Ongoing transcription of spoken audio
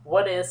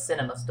What is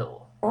Cinema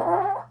Stool?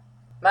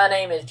 My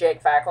name is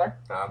Jake Fackler.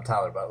 I'm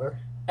Tyler Butler.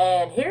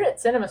 And here at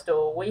Cinema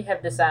Stool, we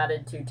have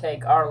decided to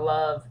take our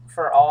love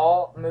for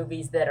all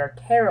movies that are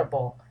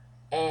terrible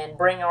and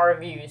bring our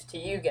reviews to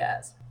you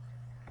guys.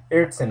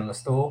 Here at Cinema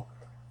Stool,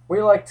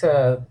 we like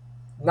to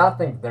not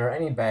think there are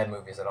any bad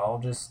movies at all,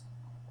 just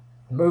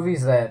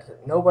movies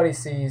that nobody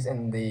sees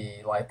in the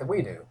light that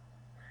we do.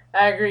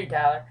 I agree,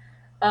 Tyler.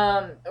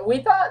 We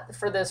thought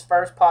for this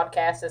first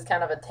podcast as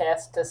kind of a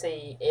test to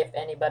see if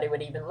anybody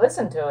would even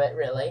listen to it,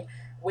 really.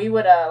 We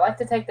would like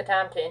to take the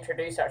time to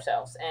introduce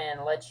ourselves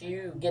and let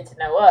you get to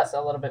know us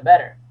a little bit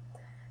better.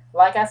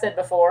 Like I said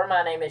before,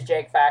 my name is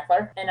Jake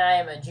Fackler, and I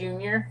am a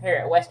junior here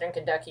at Western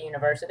Kentucky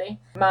University.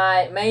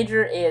 My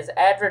major is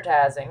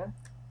advertising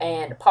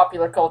and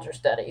popular culture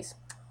studies.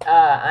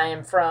 I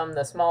am from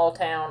the small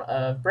town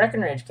of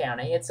Breckinridge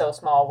County. It's so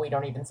small we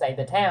don't even say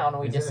the town.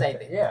 We just say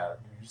the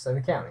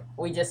county.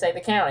 We just say the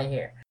county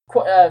here.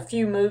 A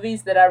few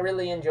movies that I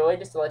really enjoyed,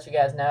 just to let you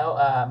guys know.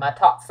 My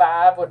top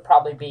 5 would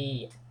probably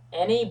be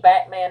any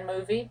Batman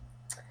movie,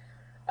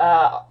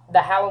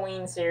 the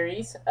Halloween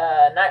series,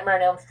 Nightmare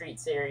on Elm Street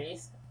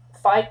series,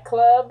 Fight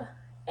Club,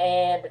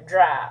 and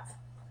Drive.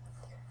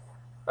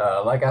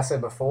 Like I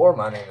said before,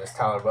 my name is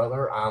Tyler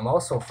Butler. I'm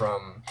also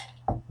from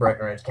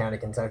Breckinridge County,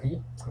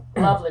 Kentucky.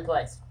 Lovely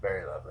place.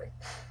 Very lovely.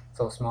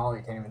 So small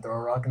you can't even throw a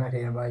rock and not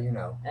hit anybody you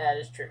know. That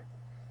is true.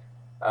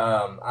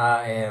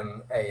 I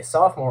am a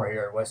sophomore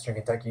here at Western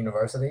Kentucky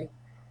University.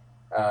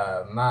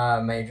 My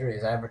major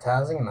is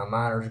advertising and my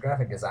minor is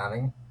graphic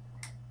designing.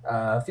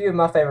 A few of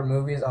my favorite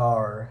movies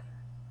are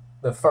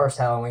the first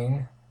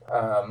Halloween.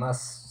 My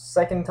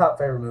second top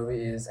favorite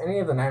movie is any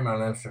of the Nightmare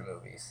on Elm Street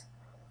movies.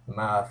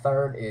 My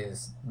third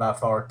is by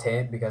far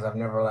Ted, because I've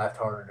never laughed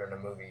harder during a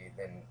movie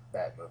than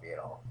that movie at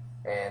all.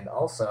 And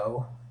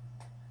also,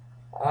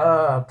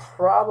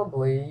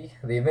 probably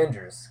the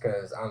Avengers,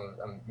 because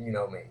I'm you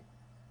know me.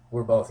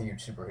 We're both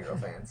huge superhero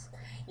fans.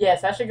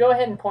 Yes, I should go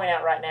ahead and point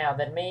out right now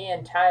that me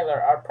and Tyler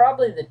are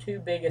probably the two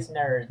biggest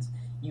nerds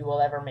you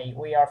will ever meet.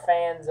 We are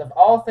fans of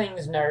all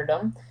things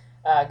nerddom,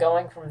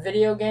 going from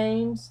video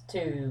games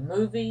to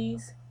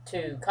movies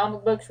to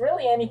comic books,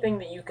 really anything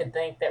that you could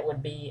think that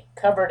would be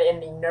covered in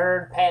the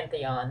nerd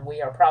pantheon.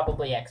 We are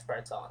probably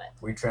experts on it.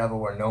 We travel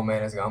where no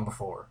man has gone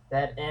before.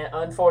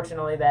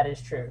 Unfortunately, that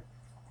is true.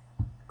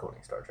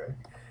 According to Star Trek.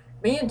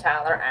 Me and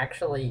Tyler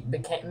actually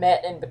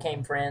met and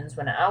became friends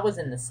when I was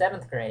in the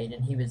 7th grade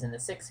and he was in the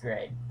 6th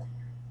grade.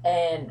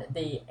 And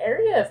the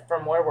area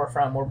from where we're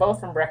from, we're both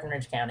from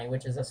Breckinridge County,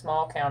 which is a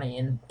small county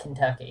in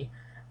Kentucky.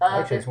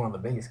 Actually, it's one of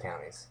the biggest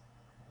counties.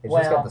 It's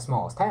just got the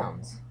smallest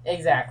towns.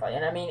 Exactly,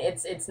 and I mean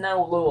it's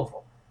no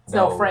Louisville, it's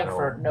no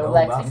Frankfort, no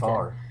Lexington, by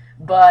far.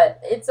 But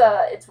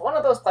it's one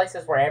of those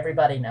places where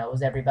everybody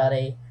knows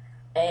everybody,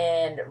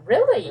 and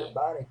really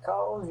everybody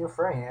calls your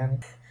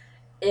friend.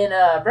 In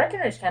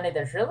Breckinridge County,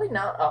 there's really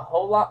not a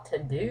whole lot to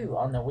do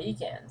on the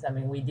weekends. I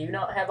mean, we do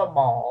not have a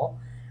mall.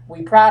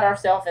 We pride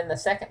ourselves in the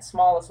second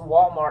smallest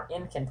Walmart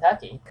in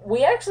Kentucky.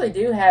 We actually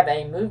do have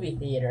a movie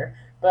theater,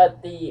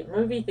 but the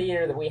movie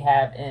theater that we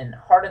have in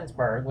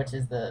Hardinsburg, which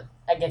is the,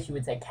 I guess you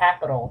would say,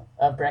 capital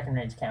of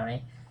Breckinridge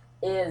County,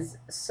 is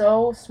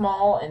so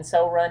small and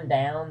so run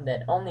down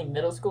that only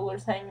middle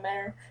schoolers hang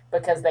there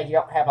because they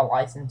don't have a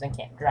license and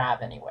can't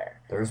drive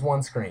anywhere. There's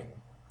one screen.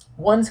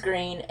 One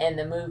screen, and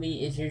the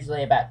movie is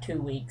usually about 2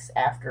 weeks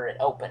after it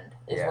opened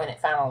is when it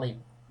finally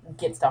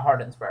gets to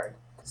Hardinsburg.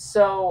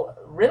 So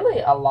really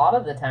a lot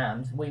of the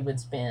times we would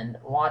spend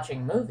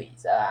watching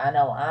movies. I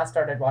know I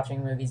started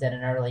watching movies at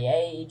an early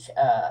age.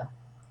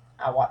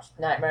 I watched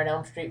Nightmare on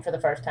Elm Street for the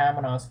first time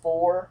when I was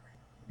 4,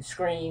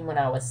 Scream when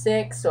I was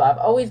 6, so I've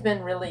always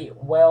been really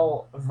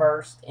well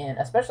versed in,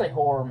 especially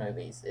horror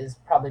movies is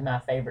probably my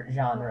favorite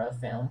genre of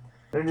film.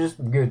 They're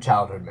just good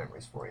childhood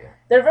memories for you.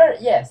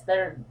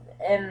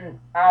 And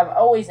I've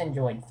always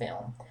enjoyed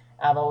film.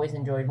 I've always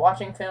enjoyed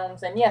watching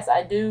films, and yes,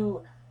 I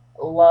do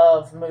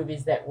love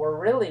movies that were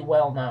really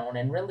well known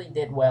and really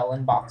did well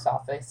in box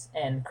office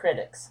and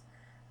critics.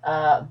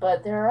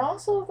 But there are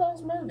also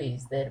those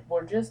movies that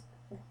were just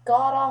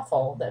god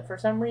awful that for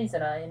some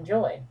reason I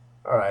enjoyed.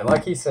 All right,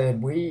 like he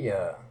said, we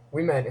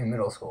met in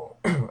middle school.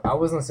 I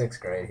was in 6th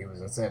grade. He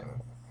was in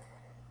 7th.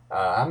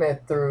 I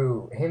met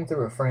him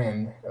through a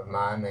friend of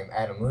mine named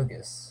Adam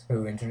Lucas,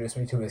 who introduced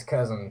me to his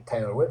cousin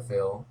Taylor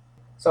Whitfield.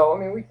 So I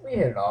mean, we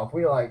hit it off.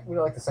 We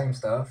like the same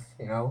stuff,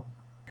 you know.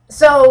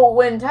 So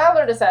when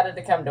Tyler decided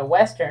to come to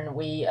Western,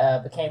 we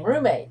became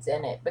roommates,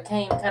 and it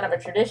became kind of a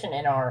tradition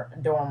in our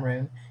dorm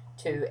room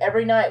to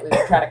every night we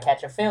would try to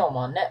catch a film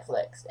on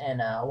Netflix and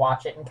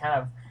watch it,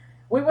 and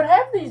we would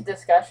have these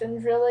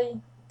discussions really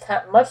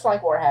much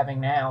like we're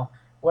having now,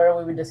 where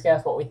we would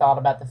discuss what we thought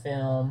about the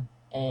film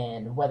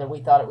and whether we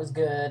thought it was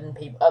good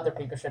and other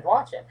people should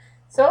watch it.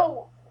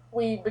 So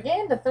we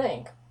began to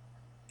think,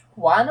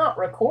 why not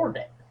record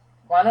it?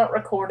 Why not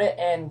record it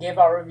and give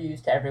our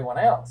reviews to everyone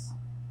else?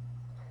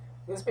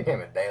 This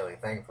became a daily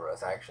thing for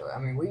us, actually. I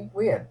mean,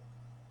 we had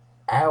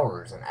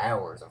hours and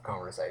hours of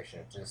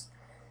conversation, just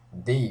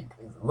deep,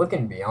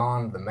 looking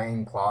beyond the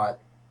main plot.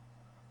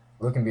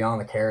 looking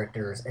beyond the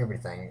characters,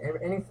 everything,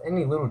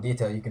 any little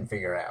detail you can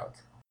figure out.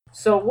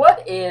 So,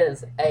 what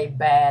is a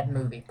bad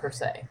movie per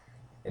se?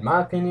 In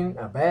my opinion,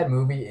 a bad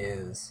movie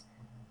is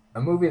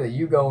a movie that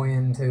you go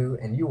into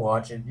and you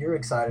watch it, you're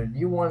excited,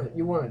 you want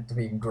it to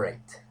be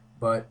great,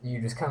 but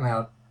you just come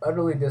out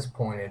utterly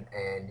disappointed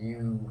and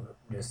you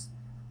just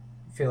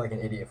feel like an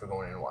idiot for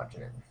going in and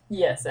watching it.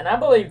 Yes, and I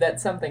believe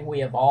that's something we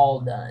have all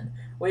done.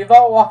 We've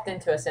all walked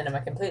into a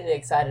cinema completely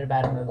excited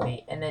about a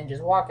movie and then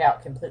just walk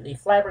out completely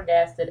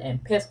flabbergasted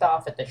and pissed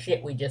off at the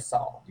shit we just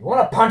saw. You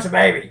want to punch a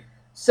baby?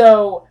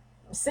 So,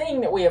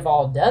 seeing that we have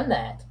all done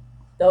that,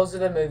 those are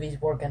the movies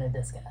we're going to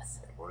discuss.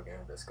 We're going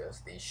to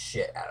discuss the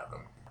shit out of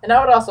them. And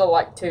I would also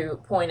like to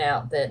point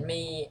out that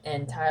me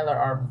and Tyler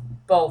are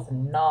both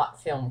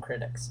not film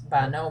critics.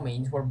 By no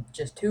means. We're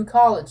just two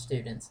college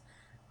students.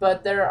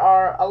 But there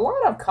are a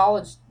lot of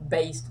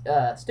college-based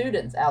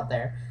students out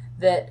there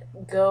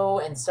that go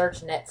and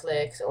search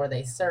Netflix or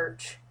they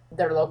search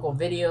their local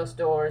video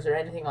stores or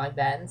anything like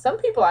that. And some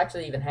people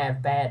actually even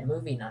have bad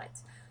movie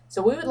nights.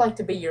 So we would like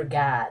to be your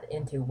guide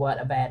into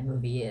what a bad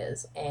movie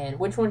is and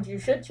which ones you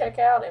should check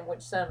out and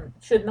which some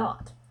should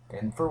not.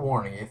 And for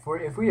warning, if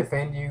we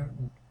offend you,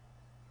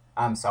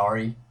 I'm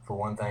sorry for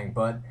one thing,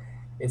 but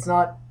it's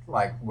not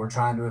like we're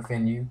trying to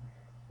offend you.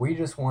 We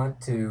just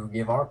want to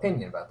give our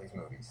opinion about these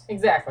movies.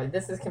 Exactly.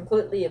 This is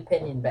completely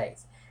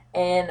opinion-based.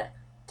 And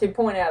to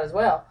point out as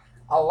well,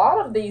 a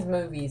lot of these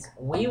movies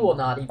we will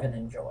not even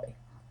enjoy.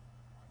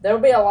 There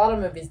will be a lot of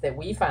movies that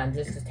we find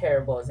just as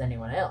terrible as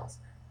anyone else.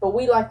 But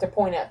we like to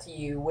point out to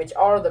you which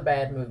are the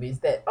bad movies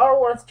that are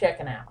worth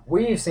checking out.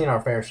 We've seen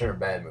our fair share of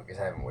bad movies,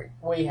 haven't we?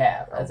 We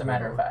have, as a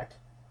matter of fact.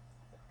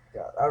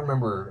 God, I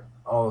remember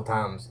all the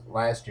times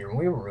last year when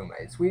we were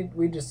roommates, we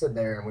just sit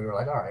there and we were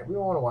like, all right, we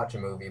want to watch a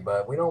movie,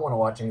 but we don't want to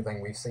watch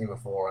anything we've seen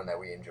before and that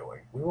we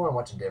enjoy. We want to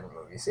watch a different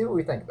movie, see what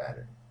we think about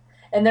it.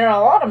 And there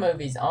are a lot of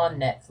movies on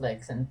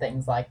Netflix and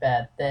things like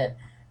that that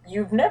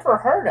you've never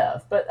heard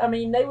of, but I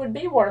mean, they would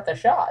be worth a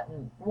shot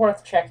and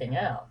worth checking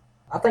out.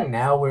 I think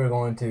now we're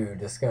going to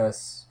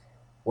discuss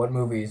what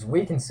movies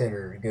we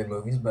consider good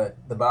movies, but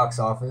the box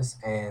office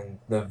and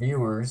the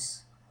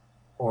viewers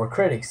or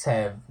critics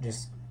have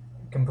just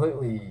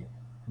completely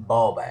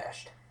ball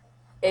bashed.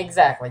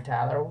 Exactly,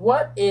 Tyler.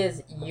 What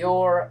is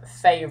your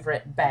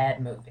favorite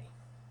bad movie?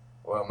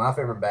 Well, my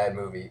favorite bad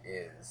movie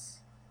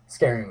is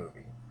Scary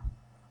Movie,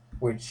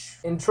 which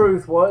in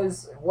truth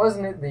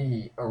wasn't it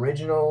the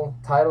original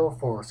title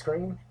for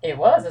Scream? It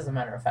was, as a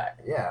matter of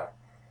fact. Yeah.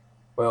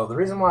 Well, the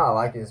reason why I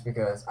like it is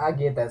because I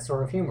get that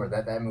sort of humor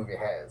that movie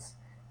has.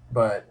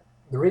 But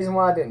the reason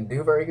why I didn't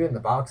do very good in the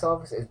box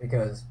office is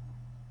because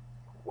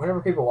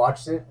whenever people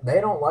watched it,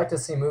 they don't like to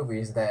see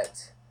movies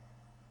that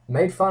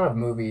made fun of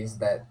movies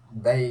that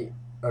they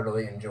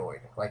utterly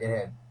enjoyed. Like it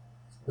had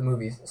the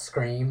movies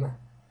Scream.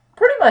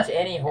 Pretty much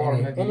any horror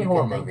movie any you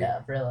horror can think movie.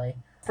 of, really.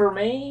 For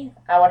me,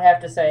 I would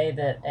have to say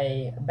that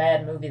a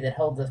bad movie that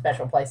holds a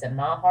special place in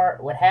my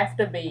heart would have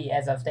to be,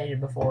 as I've stated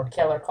before,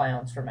 Killer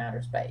Clowns from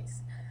Outer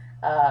Space.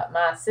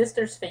 My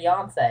sister's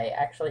fiance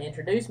actually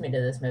introduced me to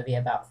this movie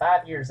about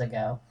 5 years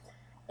ago,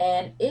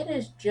 and it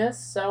is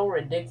just so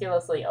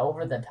ridiculously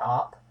over the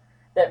top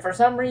that for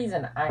some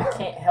reason I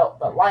can't help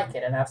but like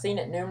it, and I've seen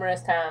it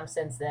numerous times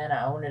since then.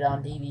 I own it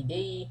on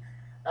DVD.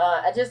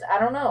 I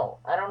don't know.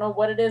 I don't know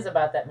what it is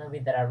about that movie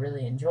that I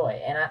really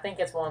enjoy, and I think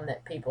it's one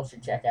that people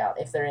should check out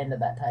if they're into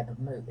that type of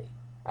movie.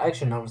 I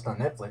actually noticed on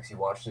Netflix you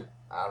watched it,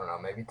 I don't know,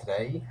 maybe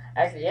today?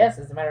 Actually, yes,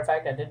 as a matter of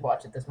fact, I did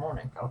watch it this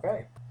morning.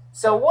 Okay.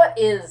 So what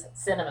is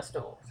Cinema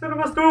Stool?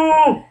 Cinema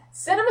Stool!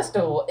 Cinema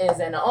Stool is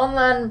an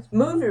online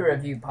movie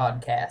review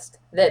podcast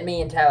that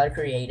me and Tyler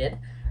created.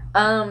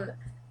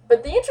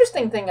 But the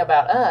interesting thing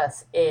about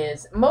us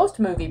is most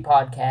movie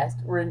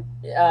podcasts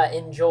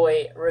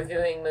enjoy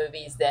reviewing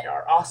movies that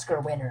are Oscar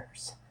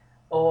winners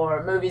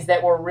or movies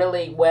that were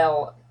really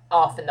well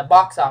off in the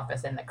box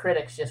office and the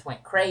critics just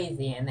went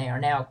crazy and they are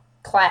now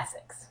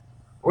classics.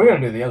 We're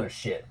going to do the other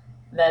shit.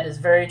 That is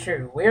very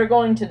true. We're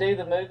going to do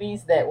the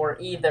movies that were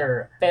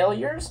either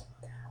failures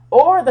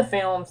or the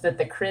films that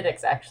the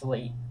critics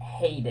actually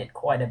hated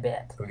quite a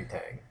bit. Pootie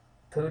Tang.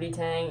 Pootie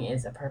Tang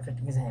is a perfect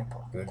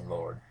example. Good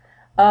lord.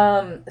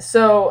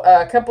 So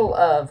a couple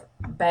of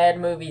bad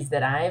movies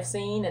that I have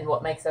seen and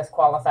what makes us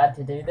qualified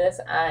to do this,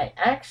 I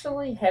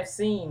actually have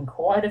seen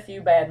quite a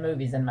few bad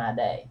movies in my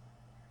day.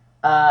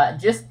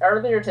 Just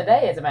earlier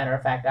today, as a matter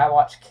of fact, I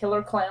watched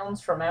Killer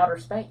Clowns from Outer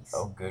Space.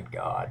 Oh, good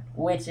God.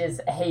 Which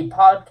is a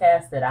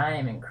podcast that I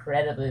am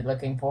incredibly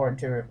looking forward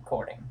to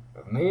recording.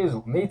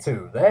 Me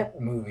too. That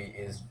movie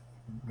is,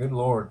 good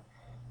lord,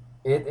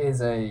 it is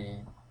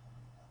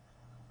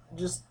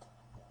just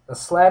a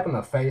slap in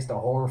the face to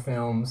horror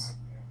films,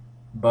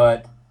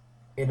 but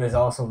it is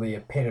also the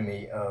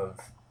epitome of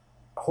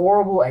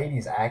horrible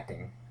 80s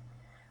acting.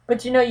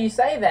 But you know, you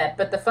say that,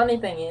 but the funny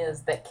thing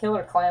is that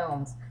Killer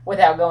Clowns,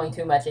 without going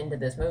too much into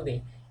this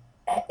movie,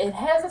 it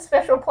has a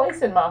special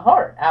place in my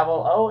heart. I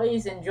will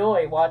always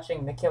enjoy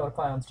watching the Killer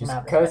Clowns from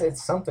Outer Space. Just because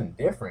it's something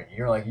different.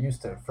 You're like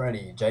used to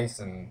Freddy,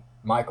 Jason,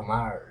 Michael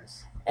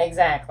Myers.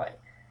 Exactly.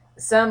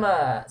 Some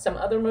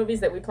other movies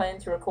that we plan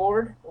to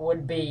record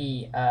would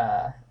be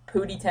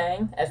Pootie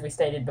Tang, as we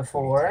stated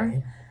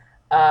before.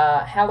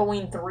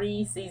 Halloween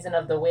 3, Season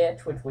of the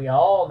Witch, which we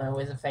all know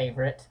is a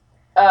favorite.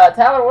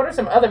 Tyler, what are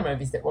some other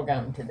movies that we're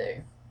going to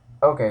do?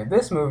 Okay,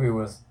 this movie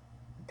was.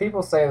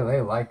 People say that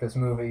they like this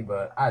movie,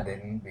 but I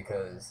didn't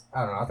because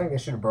I don't know. I think they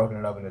should have broken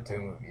it up into two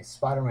movies.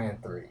 Spider-Man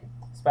 3.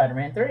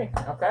 Spider-Man 3.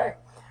 Okay.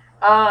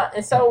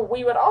 And so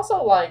we would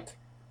also like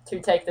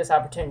to take this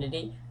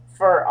opportunity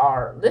for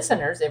our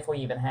listeners, if we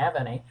even have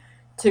any,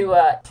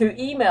 to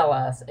email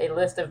us a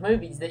list of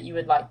movies that you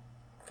would like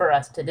for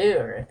us to do,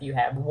 or if you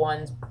have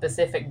one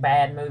specific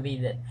bad movie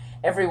that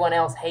everyone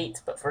else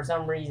hates, but for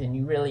some reason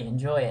you really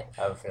enjoy it.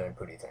 I have a feeling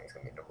Pootie Tang's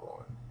gonna be number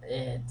one.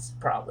 It's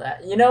probably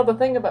that. You know, the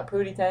thing about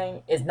Pootie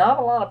Tang is not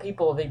a lot of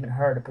people have even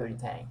heard of Pootie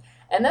Tang.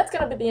 And that's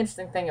going to be the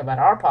interesting thing about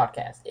our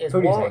podcast. Is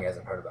Pootie Tang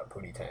hasn't heard about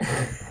Pootie Tang.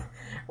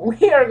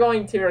 We are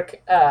going to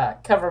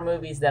cover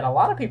movies that a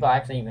lot of people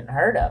actually even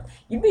heard of.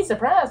 You'd be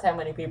surprised how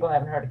many people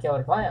haven't heard of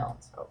Killer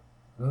Clowns. Oh,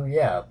 well,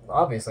 yeah,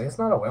 obviously it's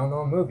not a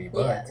well-known movie,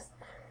 but yes.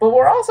 But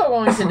we're also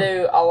going to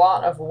do a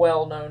lot of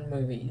well-known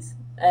movies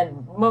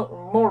and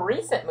more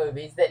recent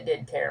movies that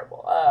did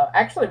terrible.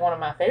 Actually, one of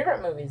my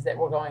favorite movies that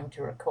we're going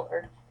to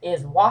record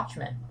is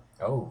Watchmen.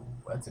 Oh,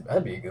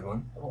 that'd be a good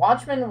one.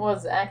 Watchmen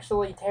was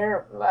actually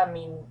terrible. I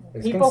mean,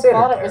 It's people considered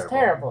thought it was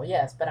terrible. terrible,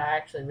 yes, but I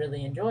actually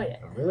really enjoyed it.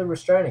 I'm really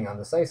restraining on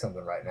to say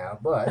something right now,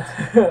 but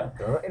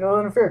it'll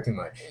interfere too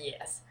much.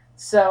 Yes.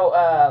 So,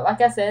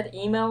 like I said,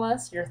 email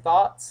us your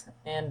thoughts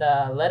and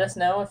let us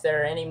know if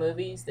there are any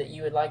movies that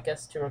you would like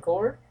us to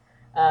record.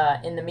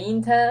 In the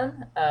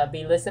meantime,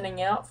 be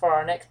listening out for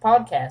our next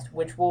podcast,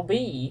 which will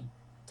be,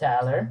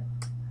 Tyler.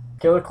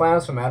 Killer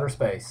Clowns from Outer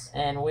Space.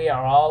 And we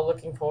are all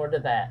looking forward to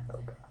that.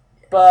 Okay.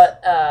 Yes.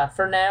 But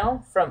for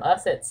now, from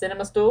us at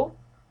Cinema Stool,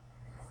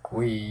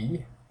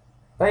 we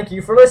thank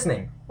you for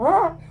listening.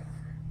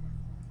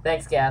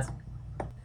 thanks, guys.